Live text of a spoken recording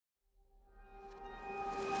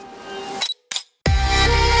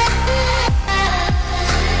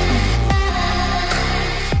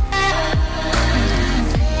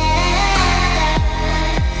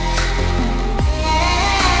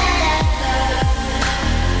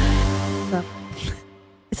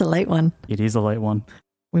It's a late one. It is a late one.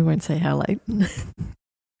 We won't say how late.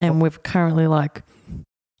 And we're currently like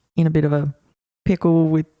in a bit of a pickle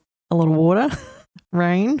with a lot of water,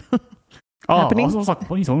 rain happening. I was like,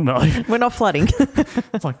 what are you talking about? We're not flooding.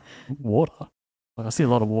 It's like water. Like I see a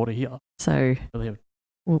lot of water here. So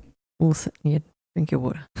we'll drink your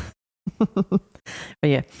water. But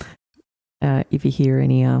yeah, if you hear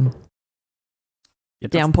any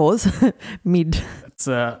downpours mid,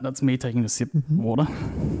 that's me taking a sip of water.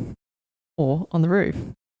 Or on the roof.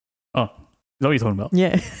 Oh, is that what you're talking about?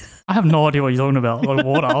 Yeah. I have no idea what you're talking about. Like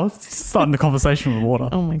water. I was starting the conversation with water.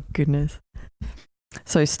 Oh my goodness.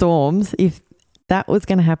 So storms, if that was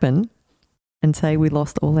going to happen and say we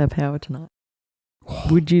lost all our power tonight,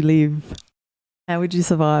 would you live? How would you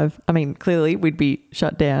survive? I mean, clearly we'd be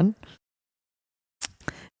shut down,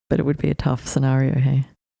 but it would be a tough scenario, hey?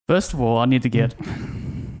 First of all, I need to get...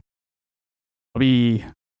 I'll be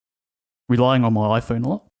relying on my iPhone a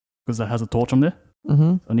lot because it has a torch on there.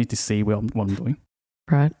 Mm-hmm. I need to see what I'm doing.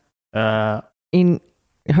 Right. In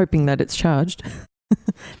hoping that it's charged.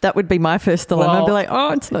 That would be my first dilemma. I'd be like,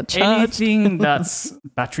 oh, it's not charged. Anything that's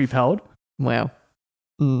battery powered. Wow.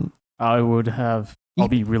 I'll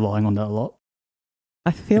be relying on that a lot.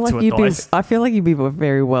 I feel like you'd be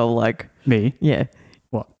very well like me. Yeah.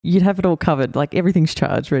 What? You'd have it all covered, like everything's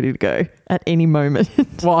charged, ready to go at any moment.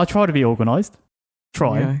 Well, I try to be organised.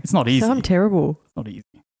 Yeah. It's not easy. So I'm terrible. It's not easy.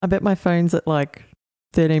 I bet my phone's at like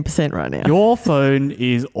 13% right now. Your phone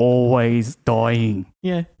is always dying.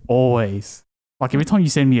 Yeah. Always. Like every time you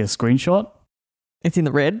send me a screenshot. It's in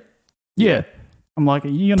the red? Yeah. I'm like, are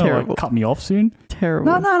you going to like, cut me off soon?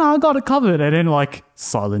 Terrible. No, I got it covered. And then like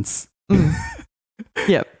silence.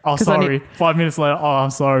 Yep. Oh, sorry. 5 minutes later, I'm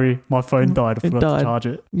sorry. My phone died. I forgot to charge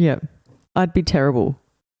it. Yeah. I'd be terrible.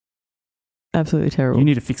 Absolutely terrible. You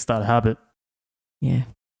need to fix that habit. Yeah.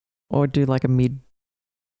 Or do like a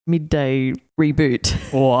midday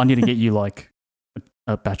reboot. Or I need to get you like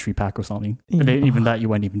a battery pack or something. Yeah. And then even that, you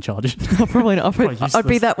won't even charge it. I'll probably not. I'd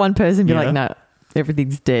be that one person and be like, no,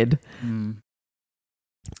 everything's dead.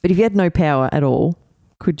 But if you had no power at all,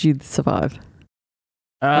 could you survive?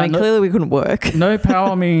 I mean, clearly we couldn't work. No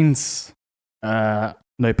power means no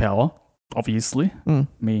power, obviously.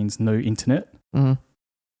 Means no internet.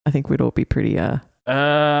 I think we'd all be pretty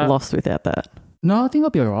lost without that. No, I think I'll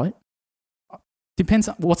be all right. Depends.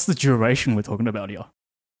 What's the duration we're talking about here?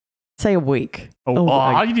 Say a week. You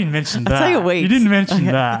didn't mention that. Say a week. You didn't mention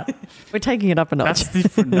that. We're taking it up a notch. That's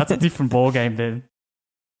different. That's a different ball game then.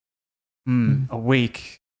 A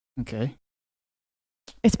week. Okay.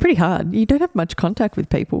 It's pretty hard. You don't have much contact with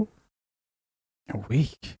people. A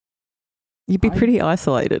week? You'd be pretty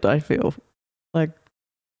isolated, I feel.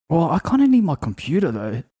 Well, I kind of need my computer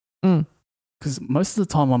though. Because most of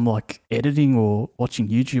the time I'm like editing or watching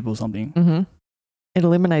YouTube or something. Mm-hmm. It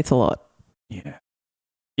eliminates a lot. Yeah.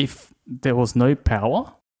 If there was no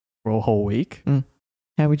power for a whole week.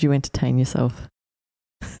 How would you entertain yourself?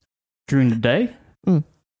 During the day?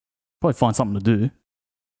 Probably find something to do.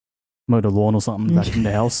 Mow the lawn or something back in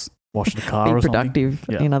the house. Wash the car or something. Be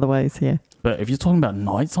productive in other ways, yeah. But if you're talking about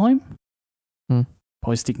nighttime,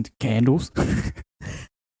 probably sticking to candles.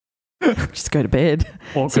 Just go to bed.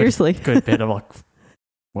 Seriously. Go to bed at like,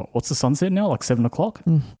 what's the sunset now? Like 7 o'clock?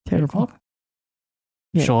 8 o'clock?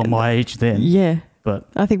 Yeah. Sure, my age then. Yeah. But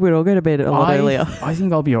I think we'd all go to bed a lot earlier. I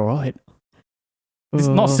think I'll be all right. It's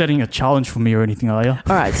not setting a challenge for me or anything, are you?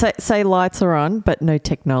 All right, say lights are on, but no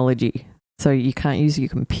technology. So you can't use your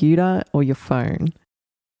computer or your phone.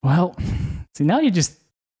 Well, see, now you're just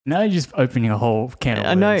opening a whole can of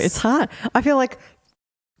worms. I know, it's hard. I feel like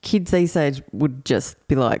kids these days would just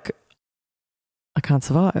be like, I can't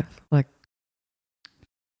survive. Like,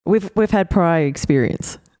 we've had prior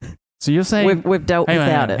experience. So you're saying... We've dealt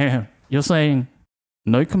without it. You're saying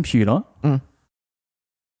no computer.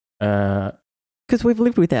 Because we've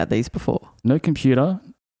lived without these before. No computer,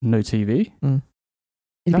 no TV.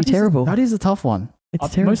 It'd be terrible. That is a tough one.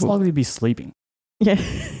 I'd terrible. Most likely be sleeping. Yeah,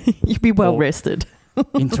 you'd be well rested.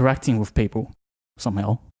 Interacting with people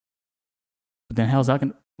somehow. But then how's that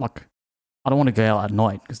going to... Like, I don't want to go out at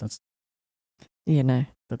night because that's... Yeah, no.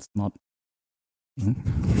 That's not...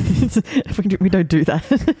 we don't do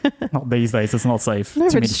that. Not these days. It's not safe. No,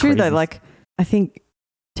 but it's true though. Like, I think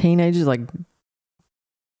teenagers, like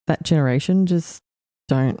that generation, just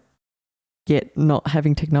don't get not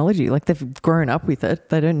having technology. Like, they've grown up with it.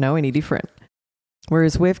 They don't know any different.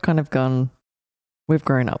 Whereas we've grown up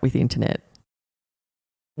with the internet.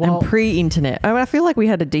 Well, and pre-internet. I mean, I feel like we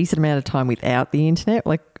had a decent amount of time without the internet.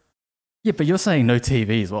 Like, yeah, but you're saying no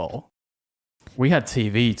TV as well. We had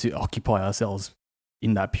TV to occupy ourselves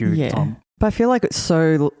in that period of time. But I feel like it's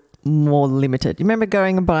so more limited. You remember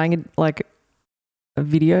going and buying a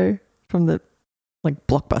video from the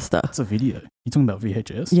Blockbuster? That's a video. You talking about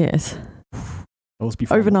VHS? Yes. That was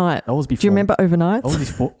before. Overnight. That was before. Do you remember overnights? That was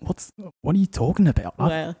before. What are you talking about?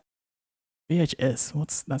 Wow.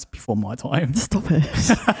 VHS. That's before my time. Stop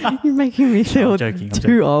it. You're making me feel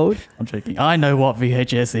too old. I'm joking. I know what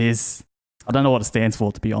VHS is. I don't know what it stands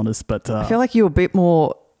for, to be honest, but I feel like you're a bit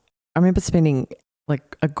more. I remember spending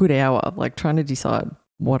a good hour trying to decide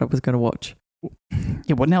what I was going to watch.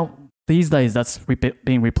 Yeah, well now these days that's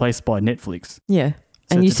being replaced by Netflix. Yeah.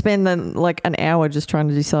 So and you spend then an hour just trying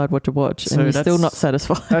to decide what to watch, and you're still not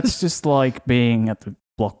satisfied. That's just like being at the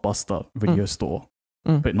Blockbuster video store,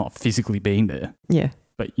 but not physically being there. Yeah.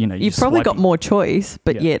 But you've probably got more choice,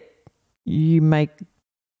 but yet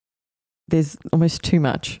there's almost too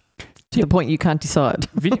much to the point you can't decide.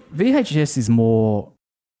 VHS is more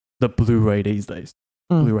the Blu-ray these days,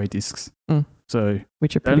 Blu-ray discs. So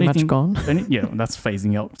which are pretty much gone. That's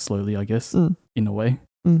phasing out slowly, I guess, in a way.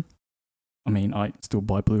 I mean, I still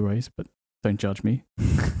buy Blu-rays, but don't judge me.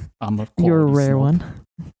 I'm a quality You're a rare snob. one.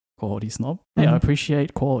 Quality snob. Yeah, I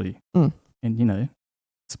appreciate quality. And,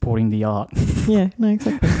 supporting the art. Yeah, no,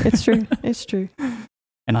 exactly. It's true. It's true.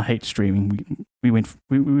 And I hate streaming.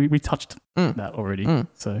 We touched that already.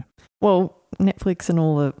 So, well, Netflix and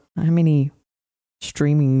all how many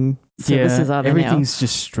streaming services are there now? Everything's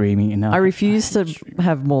just streaming. And I refuse to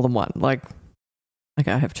have more than one.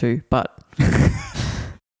 Okay, I have two, but...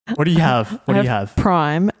 What do you have? What do you have?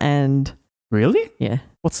 Prime and... Really? Yeah.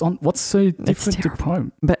 What's so different to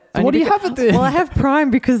Prime? But so what do you have it there? Well, I have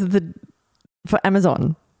Prime because for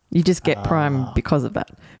Amazon. You just get Prime because of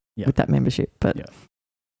that, with that membership. But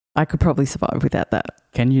I could probably survive without that.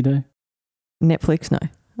 Can you though? Netflix? No.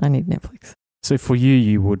 I need Netflix. So for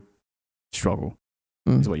you would struggle,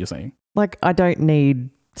 is what you're saying? I don't need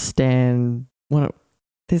Stan.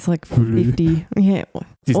 There's Hulu. 50. Yeah.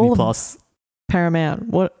 Disney Plus. Paramount.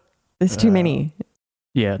 What? There's too many.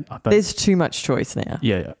 Yeah. There's too much choice now.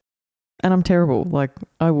 Yeah. And I'm terrible.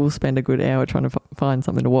 I will spend a good hour trying to find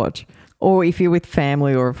something to watch. Or if you're with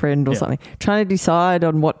family or a friend or something, trying to decide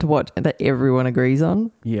on what to watch that everyone agrees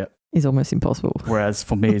on is almost impossible. Whereas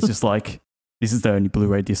for me, it's just this is the only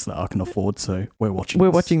Blu-ray disc that I can afford, so we're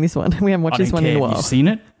watching this one. We haven't watched this one in a while. If you've seen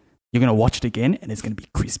it, you're going to watch it again and it's going to be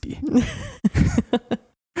crispy.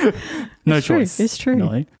 No choice. It's true.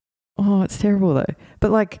 No. Oh, it's terrible though.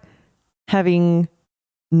 But having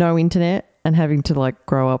no internet and having to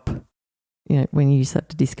grow up, when you used to have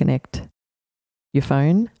to disconnect your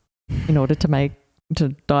phone in order to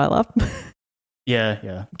dial up.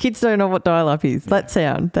 Yeah. Kids don't know what dial up is. That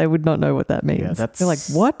sound, they would not know what that means. Yeah, they're like,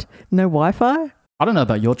 what? No Wi-Fi? I don't know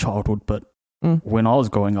about your childhood, but when I was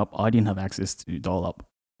growing up, I didn't have access to dial up.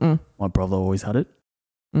 My brother always had it.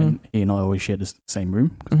 And he and I always shared the same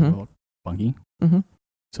room because we were bunking.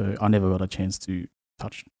 So I never got a chance to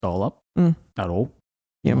touch dial up at all.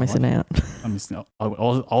 You're missing out. I'm missing out. I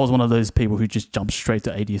was one of those people who just jumped straight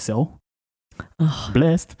to ADSL. Oh.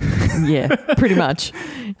 Blessed. Yeah, pretty much.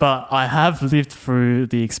 But I have lived through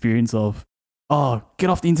the experience of, get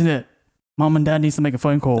off the internet. Mum and Dad needs to make a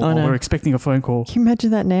phone call. Or we're expecting a phone call. Can you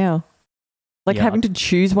imagine that now? Having to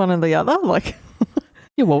choose one or the other?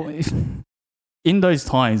 Yeah, well, in those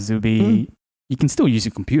times, it would be, you can still use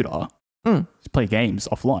your computer. Just play games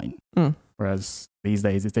offline. Whereas these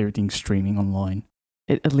days, it's everything streaming online.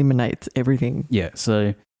 It eliminates everything. Yeah,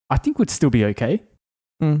 so I think we'd still be okay.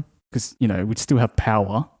 Because, we'd still have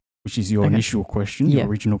power, which is your initial question, your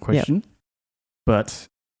original question. Yep. But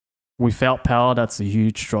without power, that's a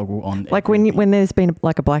huge struggle on when there's been a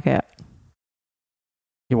blackout.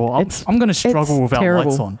 Yeah, well, I'm going to struggle without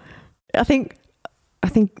lights on. I think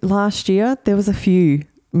last year there was a few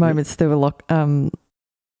moments there were power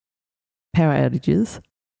outages.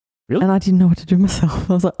 Really? And I didn't know what to do myself.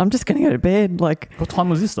 I was like, I'm just going to go to bed. What time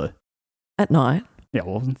was this though? At night. Yeah,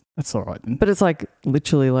 well, that's all right then. But it's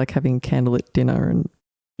literally having candlelit dinner and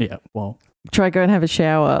try go and have a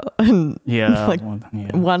shower and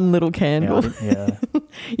one little candle. Yeah.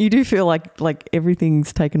 You do feel like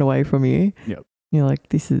everything's taken away from you. Yep. You're like,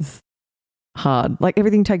 this is hard.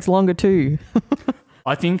 Everything takes longer too.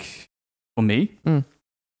 I think for me,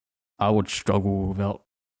 I would struggle without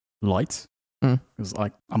lights because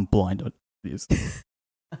I'm blind at this.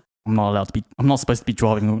 I'm not supposed to be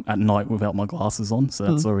driving at night without my glasses on, so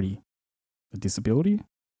that's already a disability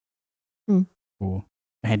or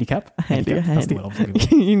a handicap. That's the word I was looking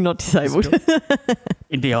for. You're not disabled.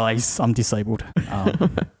 In the eyes, I'm disabled.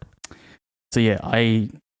 So yeah, I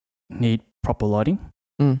need proper lighting.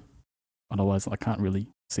 Otherwise, I can't really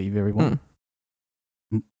see very well.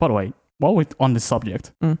 By the way, while we're on this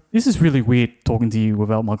subject, this is really weird talking to you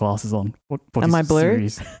without my glasses on. For Am this I blurry?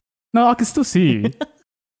 series. No, I can still see you.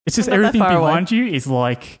 It's just everything behind you is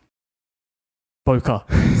like bokeh.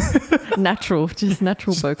 Just natural Just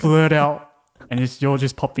bokeh. blurred out, and you're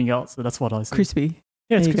just popping out. So that's what I see. Crispy.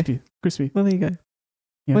 Yeah, it's There you crispy. Crispy. Well, there you go.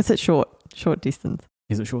 Yeah. What's it short? Short distance.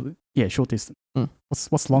 Is it short? Yeah, short distance.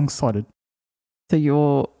 What's long sighted? So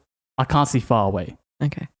you're I can't see far away,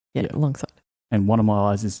 okay. Yeah, Yeah. long side. and one of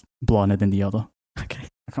my eyes is blinder than the other. Okay.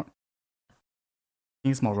 I think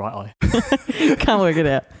it's my right eye. Can't work it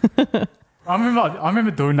out. I remember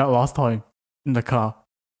doing that last time in the car.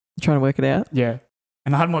 Trying to work it out. Yeah,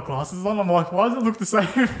 and I had my glasses on. I'm like, why does it look the same?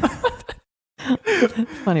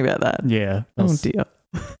 Funny about that. Yeah. Oh dear.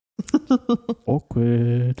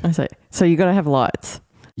 Awkward. I say. So you got to have lights.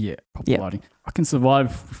 Yeah, proper Yeah. lighting. I can survive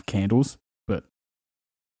with candles.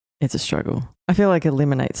 It's a struggle. I feel like it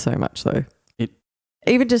eliminates so much though. It-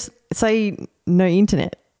 Even just say no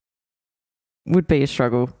internet would be a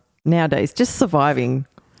struggle nowadays. Just surviving.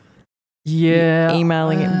 Yeah.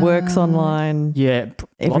 Emailing it works online. Yeah.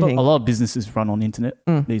 Everything. A lot of businesses run on internet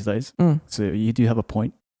these days. So you do have a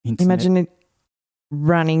point. Internet. Imagine it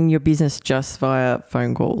running your business just via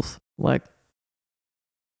phone calls. Like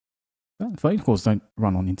Phone calls don't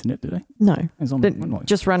run on internet, do they? no, It's on, but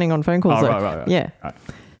just running on phone calls. Oh, though. right. Yeah. Right.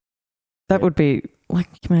 That Yeah. would be like,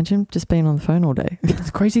 imagine just being on the phone all day.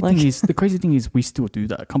 The crazy thing is we still do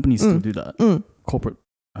that. Companies still do that. Mm. Corporate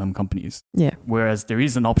companies. Yeah. Whereas there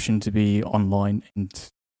is an option to be online and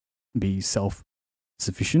be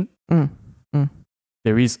self-sufficient.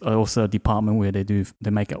 There is also a department where they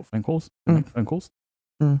make out phone calls. Make phone calls.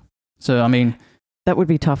 So I mean, That would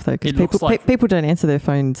be tough though, because It looks like- people don't answer their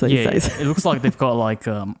phones these days. it looks like they've got like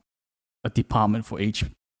a department for each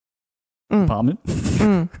department.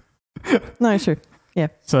 No, sure.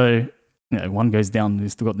 So one goes down,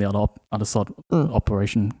 they've still got the other side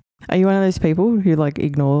operation. Are you one of those people who like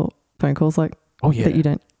ignore phone calls like Oh yeah. that you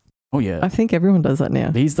don't? Oh yeah. I think everyone does that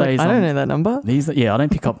now. These Like, days, I don't know that number. I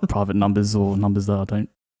don't pick up private numbers or numbers that I don't.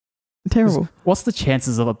 Terrible. What's the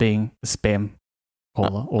chances of it being a spam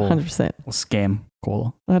caller or 100%. scam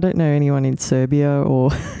caller? I don't know anyone in Serbia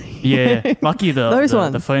or Yeah, lucky Those the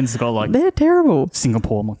ones. phone's got like they're terrible.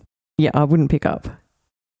 Singapore. I'm like, Yeah, I wouldn't pick up.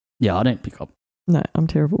 yeah, I don't pick up. No, I'm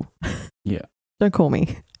terrible. Yeah. Don't call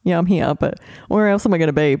me. Yeah, I'm here, but where else am I going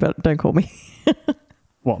to be? But don't call me.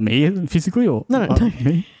 What, me physically or No.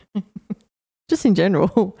 me? Just in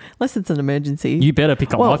general, unless it's an emergency. You better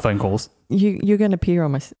pick up Well, my phone calls. You're going to appear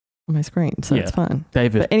on my screen, so Yeah. it's fine.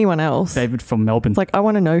 David But anyone else, from Melbourne. it's like I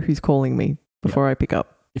want to know who's calling me before I pick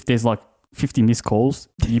up. If there's like 50 missed calls,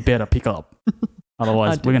 you better pick up.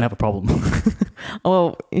 Otherwise, do we're going to have a problem.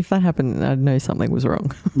 Well, if that happened, I'd know something was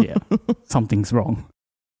wrong. Yeah, something's wrong.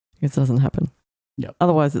 It doesn't happen. Yep.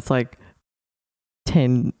 Otherwise, it's like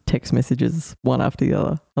 10 text messages, one after the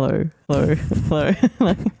other. Hello, hello,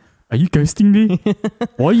 hello. Are you ghosting me?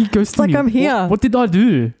 Why are you ghosting like me? I'm here. What did I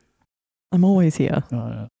do? I'm always here.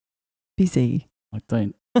 Busy. Like,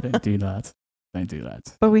 don't do that. Don't do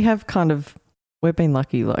that. But we've been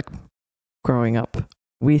lucky, like, growing up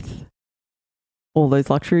with all those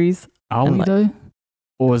luxuries. Are And we like- though?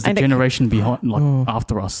 Or is the And it- generation behind, like Oh.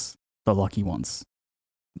 after us, the lucky ones?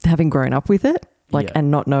 Having grown up with it, like, Yeah.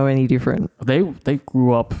 and not know any different. They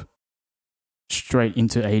grew up straight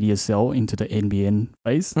into ADSL, into the NBN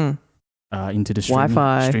phase, into the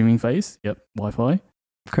Wi-Fi. streaming phase. Yep, Wi-Fi.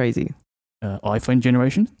 Crazy. iPhone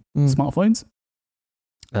generation, smartphones,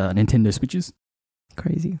 Nintendo Switches,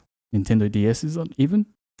 Crazy. Nintendo DSs, even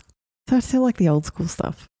So I still like the old school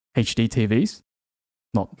stuff. HD TVs,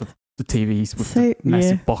 not the TVs with So, the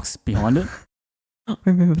massive yeah. box behind it. I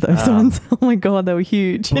remember those ones. Oh my God, they were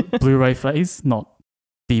huge. Blu-ray phase, not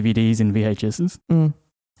DVDs and VHSs. I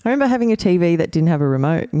remember having a TV that didn't have a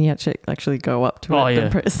remote and you had to actually go up to it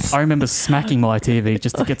and press. I remember smacking my TV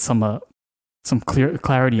just to get some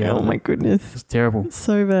clarity out. Oh my goodness. It was terrible.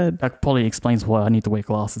 So bad. That probably explains why I need to wear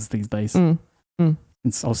glasses these days.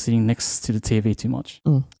 I was sitting next to the TV too much.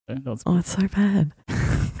 So that was- Oh, it's so bad.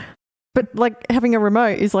 But like having a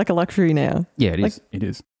remote is like a luxury now. yeah, it like- is. It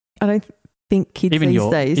is. I don't think kids these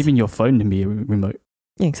days. Even your phone can be a remote.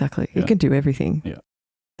 Yeah, exactly. Yeah. It can do everything. Yeah.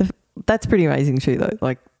 That's pretty amazing too, though.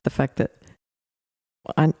 Like the fact that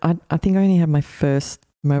I think I only had my first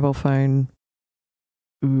mobile phone.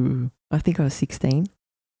 I think I was 16.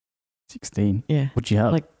 16. Yeah. What'd you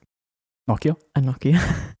have? Like- Nokia? A Nokia.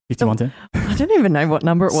 5110? I don't even know what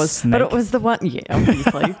number it was, Snake. but it was the one. Yeah,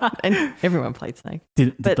 obviously. And everyone played Snake.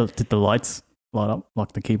 Did But- the lights light up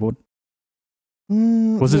like the keyboard?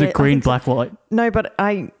 Was it Yeah, a I green think so. black light? No, but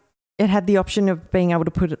it had the option of being able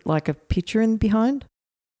to put it like a picture in behind.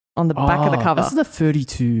 on the back of the cover. That's the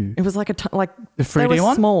 32. It was like The they 3D were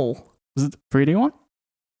one? small. Was it the 3D one?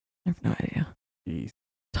 I have no idea. Jeez.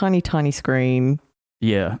 Tiny screen.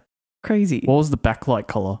 Yeah. Crazy. What was the backlight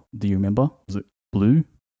color? Do you remember? Was it blue?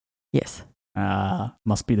 Yes.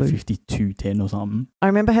 Must be the Blue. 5210 or something. I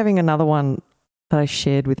remember having another one that I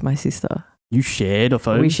shared with my sister. You shared a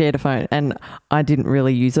phone? We shared a phone and I didn't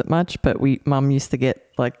really use it much, but Mum used to get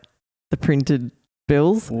like the printed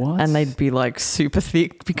bills. What? And they'd be like super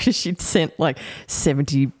thick because she'd sent like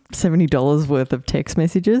 $70 worth of text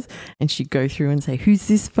messages and she'd go through and say, who's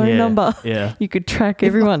this phone number? Yeah. You could track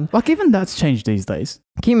everyone. Like even that's changed these days.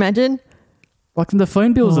 Can you imagine? Like the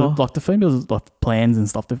phone bills, like plans and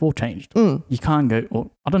stuff, they've all changed. Mm. You can't go,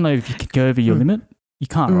 or I don't know if you could go over your limit. You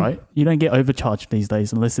can't, right? You don't get overcharged these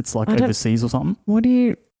days unless it's like overseas or something.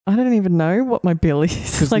 I don't even know what my bill is.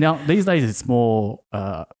 Because now, these days, it's more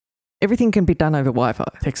everything can be done over Wi-Fi.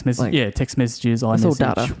 text message, text messages, it's all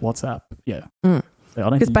iMessage, data. WhatsApp. Yeah. Mm. So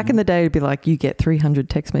Because back in the day, it'd be like, you get 300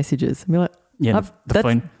 text messages. And be like,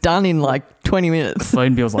 that's done in like 20 minutes. The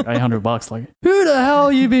phone bill's like $800. Like, who the hell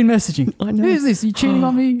are you been messaging? I know. Who's this? Are you cheating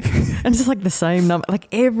on me? And it's just like the same number, like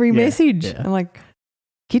every message. Yeah. I'm like,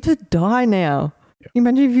 kids would die now. Can you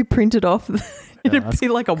imagine if you printed off? It'd be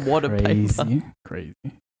like a wad of paper. Crazy.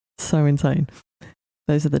 So insane.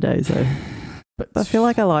 Those are the days though. But I feel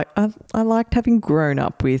like I liked having grown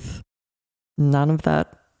up with none of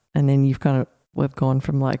that. And then we've gone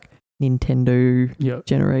from like Nintendo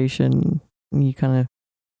generation and you kind of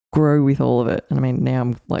grow with all of it. And I mean, now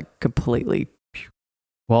I'm like completely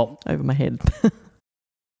over my head.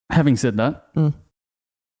 Having said that,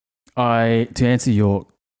 to answer your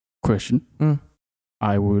question,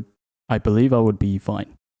 I believe I would be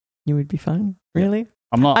fine. You would be fine? Really?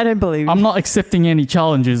 I don't believe I'm not accepting any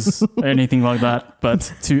challenges or anything like that.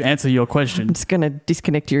 But to answer your question, I'm just going to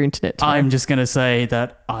disconnect your internet today. I'm just going to say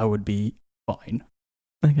that I would be fine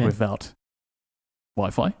without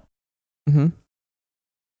Wi-Fi. Mm-hmm.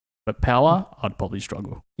 But power, I'd probably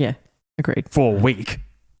struggle. Yeah, agreed. For a week.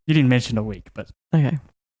 You didn't mention a week, but okay.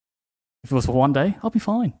 If it was for one day, I'll be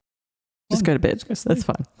fine. Just go to bed. Just go That's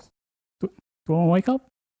fine. Do I want to wake up?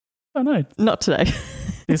 I don't know. Not today.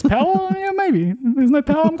 There's power? Yeah, maybe. There's no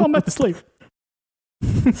power. I'm going back to sleep.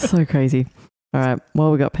 So crazy. All right.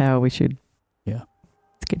 While we got power, we should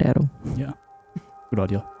skedaddle. Yeah. Good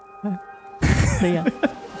idea. See ya.